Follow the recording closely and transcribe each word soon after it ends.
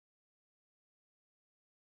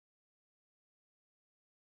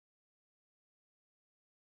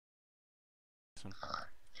one.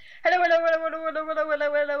 Hello, hello, hello, hello, hello, hello,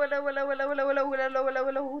 hello, hello, hello, hello, hello, hello, hello, hello, hello,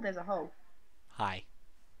 hello. Oh, there's a hole. Hi.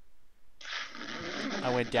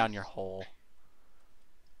 I went down your hole.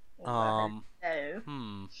 Hello.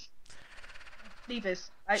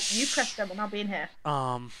 Levers. You press them and I'll be in here.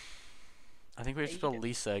 I think we have Yeah, to you spell do.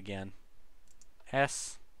 Lisa again.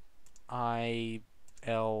 S-I-L-Z.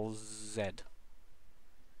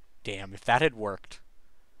 Damn, if that had worked,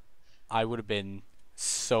 I would have been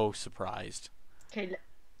so surprised. Okay,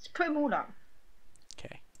 let's put them all up.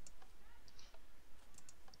 Okay.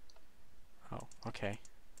 Oh, okay.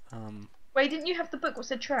 Wait, didn't you have the book that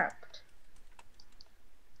said trapped?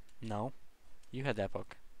 No. You had that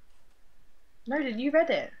book. No, did you read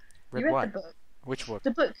it? Read You read the what? book. Which book?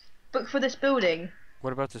 The book for this building.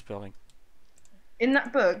 What about this building? In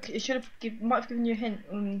that book, it might have given you a hint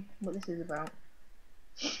on what this is about.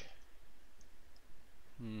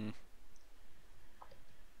 Hmm.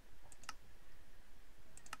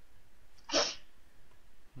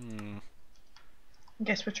 Hmm. I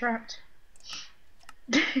guess we're trapped.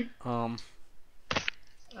 Um.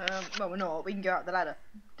 Well, we're not. We can go out the ladder.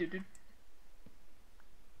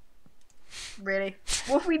 Really?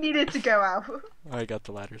 What if we needed to go out? I got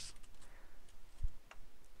the ladders.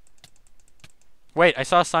 Wait, I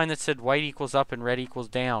saw a sign that said white equals up and red equals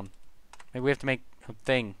down. Maybe we have to make a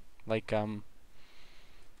thing. Like, how?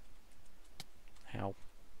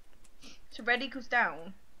 So red equals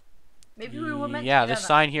down. Maybe we were meant to Yeah, go this down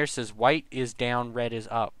sign here says white is down, red is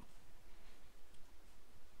up.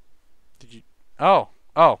 Did you? Oh,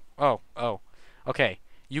 oh, oh, oh. Okay,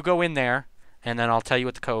 you go in there, and then I'll tell you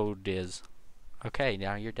what the code is. Okay,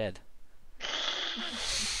 now you're dead.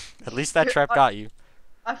 At least that trap got you.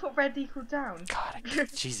 I thought red equaled down. God,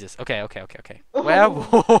 Jesus. Okay, okay, okay, okay. Oh.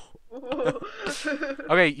 Well,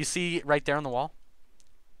 okay, you see right there on the wall?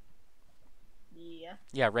 Yeah.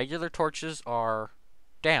 Yeah, regular torches are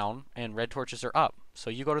down, and red torches are up.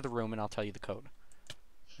 So you go to the room, and I'll tell you the code.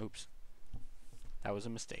 Oops. That was a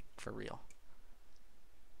mistake, for real.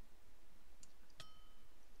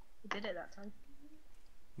 We did it that time.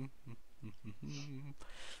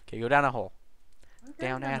 Okay, go down that hole.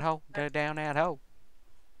 Down That hole. Go down that hole.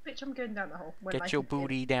 Bitch, I'm going down the hole. Get your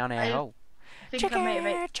booty down that hole. I think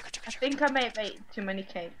I may have ate too many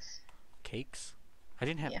cakes. Cakes? I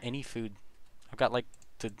didn't have any food. I've got like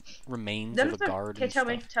the remains None of a of them. guard Okay, and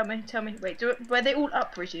stuff. tell me. Wait, were they all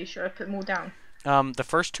up, Richie? Should I put them all down? The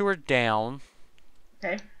first two are down.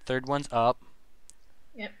 Okay. Third one's up.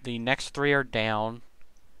 Yep. The next three are down.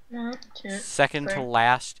 1, 2, Second 3. to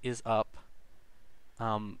last is up.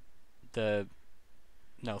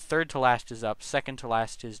 Third to last is up. Second to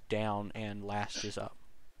last is down, and last is up.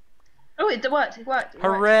 Oh, it worked. It worked.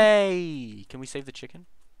 Hooray! Can we save the chicken?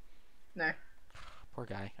 No. Poor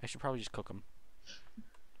guy. I should probably just cook him.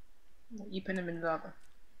 You put him in the lava.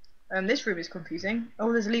 This room is confusing.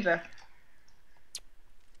 Oh, there's a lever.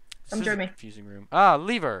 Come join me. Confusing room. Ah,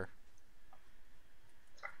 lever.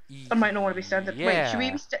 I might not want to be standing. Yeah. Wait, should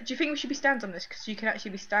we? Do you think we should be standing on this? Because you can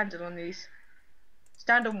actually be standing on these.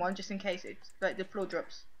 Stand on one just in case it's like the floor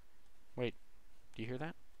drops. Wait, do you hear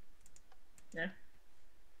that? No.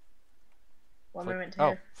 What am I meant to hear?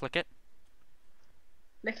 Oh, flick it.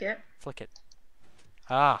 Lick it. Flick it.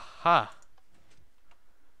 Aha.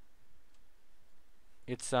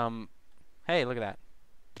 It's Hey, look at that.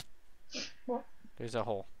 What? There's a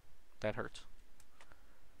hole. That hurts.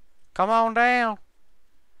 Come on down.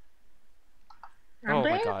 Oh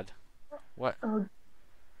my god. What? Oh,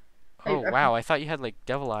 Oh wow, I thought you had like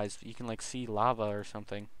devil eyes. You can like see lava or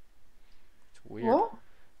something. It's weird. What?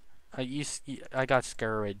 I got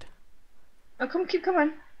scared. Oh, keep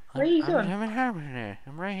coming. Where are you going?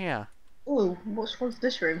 I'm right here. Oh, what's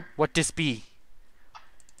this room? What this be?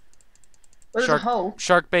 Oh, there's a hole.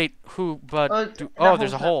 Shark bait. Who? But Oh,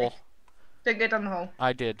 there's a hole. Don't go down the hole.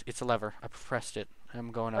 I did. It's a lever. I pressed it.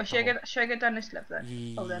 I'm going up. Oh, should I go down this lever?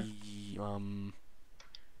 Oh, then.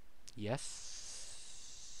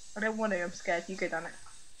 Yes. I don't want to. I'm scared. You go down it.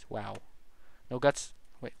 Wow. No guts.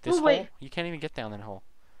 Wait, this hole? Wait. You can't even get down that hole.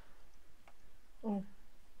 Oh.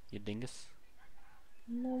 You dingus.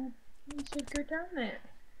 No, you should go down it.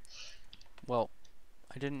 Well,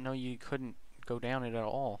 I didn't know you couldn't go down it at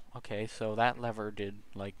all. Okay, so that lever did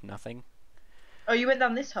like nothing. Oh, you went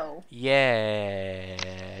down this hole. Yeah.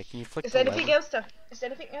 Can you flick the lever? Is there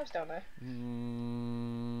anything else down there?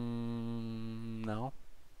 No.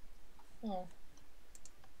 Oh.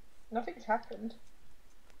 Nothing's happened.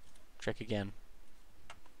 Check again.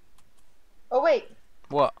 Oh wait.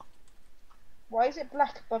 What? Why is it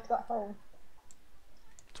black above that hole?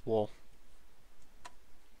 It's wool.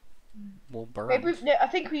 Wool burns. Maybe, no, I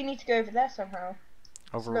think we need to go over there somehow.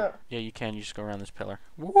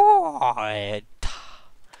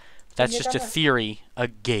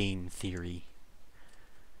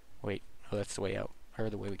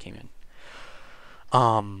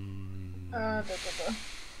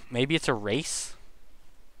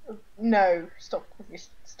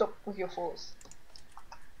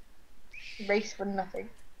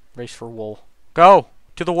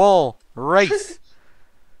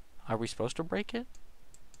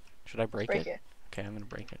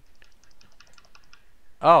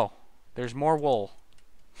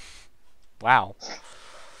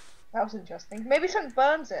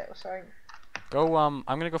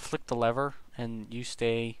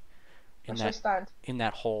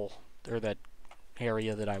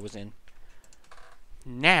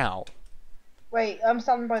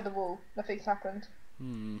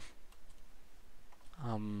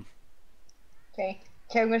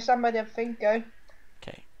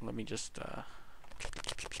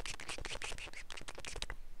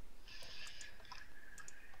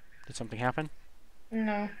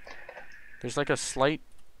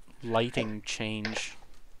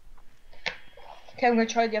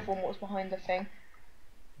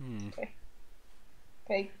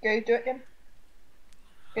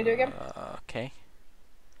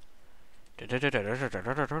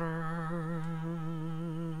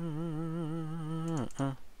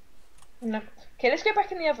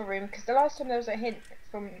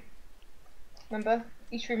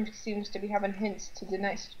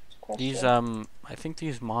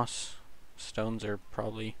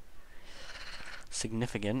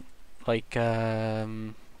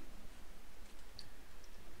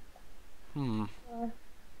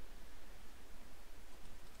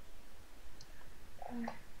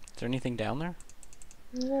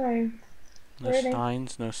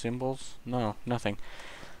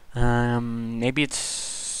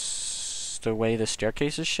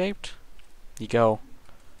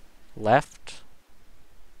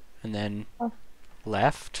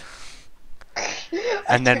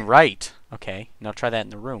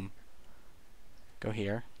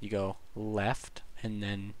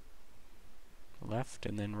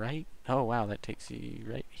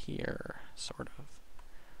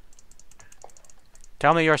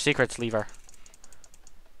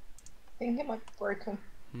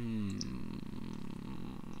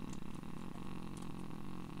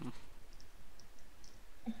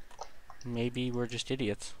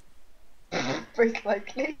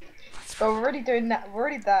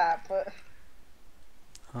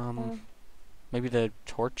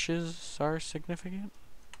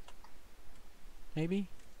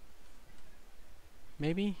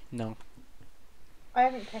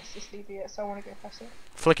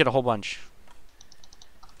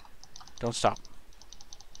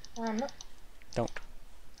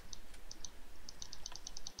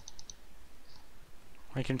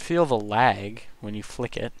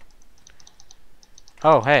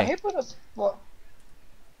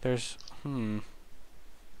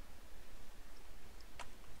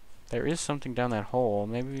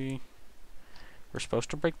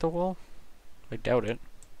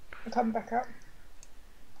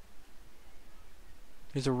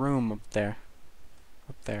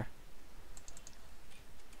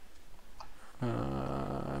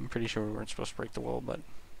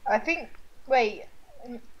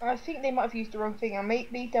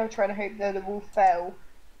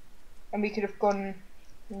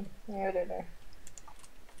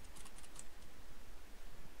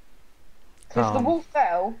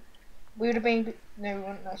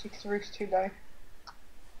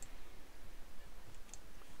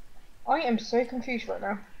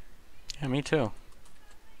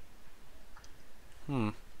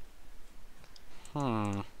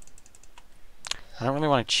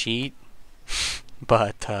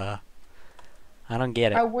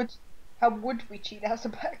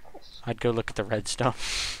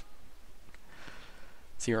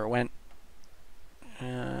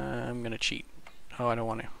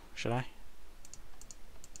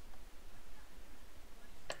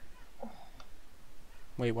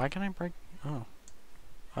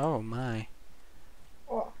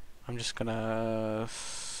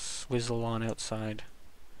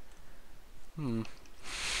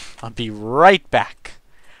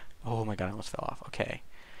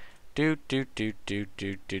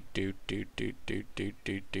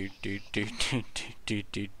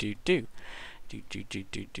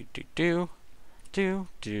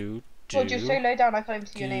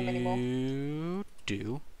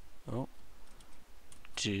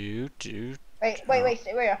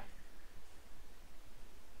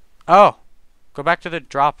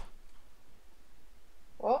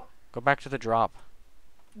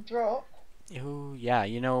 Drop. Oh, yeah,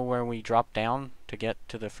 you know where we drop down to get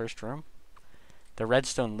to the first room? The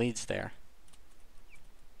redstone leads there.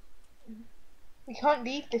 We can't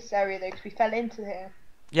leave this area though because we fell into here.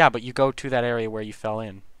 Yeah, but you go to that area where you fell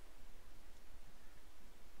in.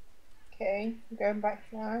 Okay, I'm going back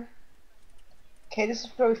now. Okay, this is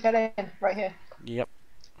where we fell in, right here. Yep.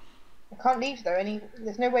 I can't leave though.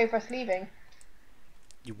 There's no way of us leaving.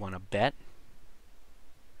 You want to bet?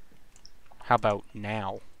 How about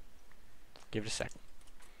now? Give it a sec.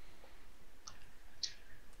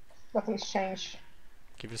 Nothing's changed.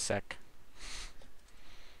 Give it a sec.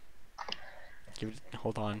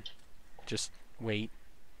 Hold on. Just wait.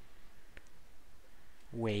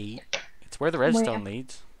 Wait. It's where the redstone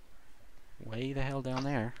leads. Way the hell down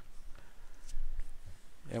there.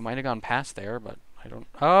 It might have gone past there, but I don't...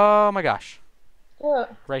 Oh my gosh. Look,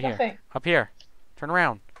 Right nothing. here. Up here. Turn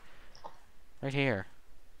around. Right here.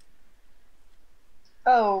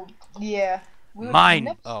 Oh, yeah.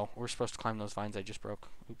 Mine! Oh, we're supposed to climb those vines I just broke.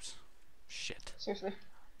 Oops. Shit. Seriously.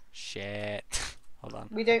 Shit. Hold on.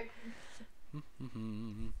 We don't...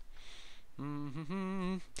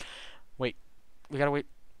 Wait. We gotta wait.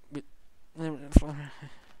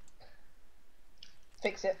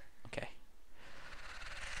 Fix it. Okay.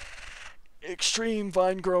 Extreme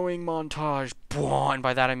vine growing montage. And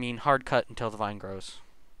by that I mean hard cut until the vine grows.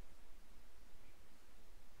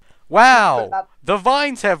 Wow! The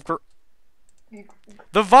vines have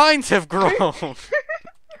The vines have grown!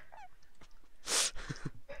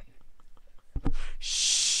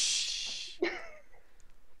 Shh.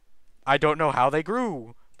 I don't know how they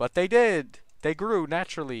grew, but they did. They grew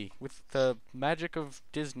naturally with the magic of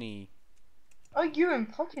Disney. Oh, you in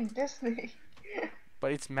fucking Disney.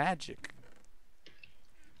 But it's magic.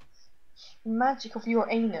 Magic of your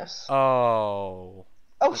anus. Oh.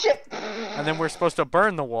 Oh shit! And then we're supposed to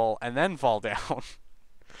burn the wall and then fall down.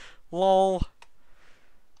 Lol.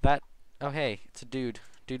 That. Oh hey, it's a dude.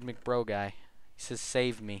 Dude McBro guy. He says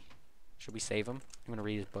save me. Should we save him? I'm gonna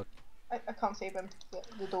read his book. I can't save him.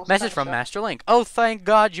 The door's Message from shut. Master Link. Oh, thank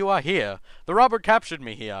God you are here. The robber captured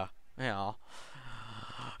me here. Yeah.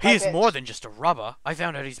 He is more than just a robber. I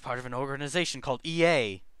found out he's part of an organization called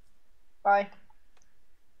EA. Bye.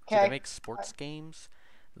 Do Okay. they make sports games?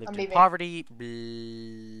 Lived I'm in leaving. poverty.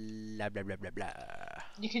 Blah, blah, blah, blah, blah.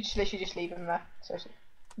 You could just literally just leave him there. Seriously.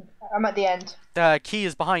 I'm at the end. The key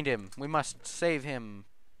is behind him. We must save him.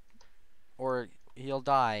 Or he'll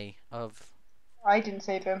die of I didn't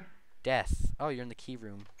save him. death. Oh, you're in the key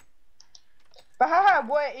room. But haha,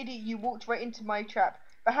 what an idiot, you walked right into my trap.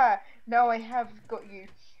 But haha, now I have got you.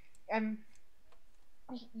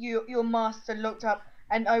 Your master locked up,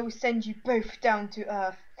 and I will send you both down to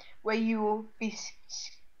Earth, where you will be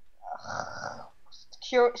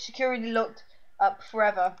securely locked up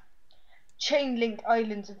forever. Chainlink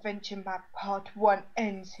Islands Adventure Map Part 1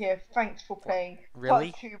 ends here. Thanks for playing.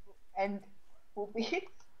 Really? Part 2 will be...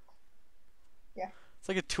 Yeah. It's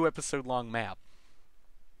like a 2-episode long map.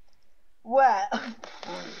 Well...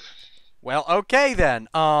 Well, okay then.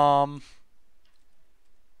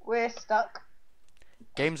 We're stuck.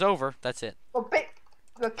 Game's over. That's it. Well,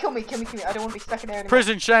 kill me. I don't want to be stuck in there anymore.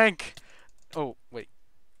 Prison shank! Oh, wait.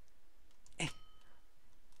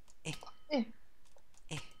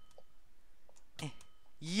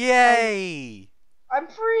 Yay! I'm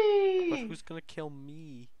But free! who's gonna kill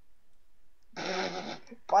me?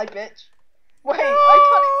 Bye, bitch. Wait,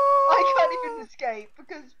 I can't even escape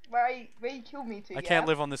because where you killed me to, I can't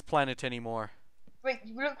live on this planet anymore. Wait,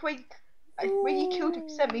 look where you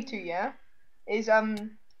sent me to, yeah? Is,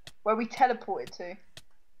 where we teleported to.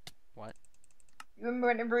 What? You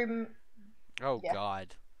remember in the room? Oh, Yeah.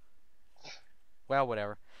 God. Well,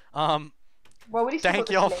 whatever. Well, at least Thank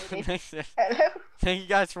you y'all. got this lady. Hello? Thank you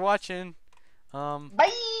guys for watching.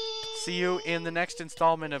 Bye! See you in the next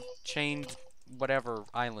installment of Chained whatever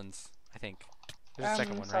Islands, I think. There's a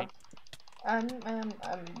second one, right?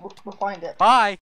 We'll find it. Bye!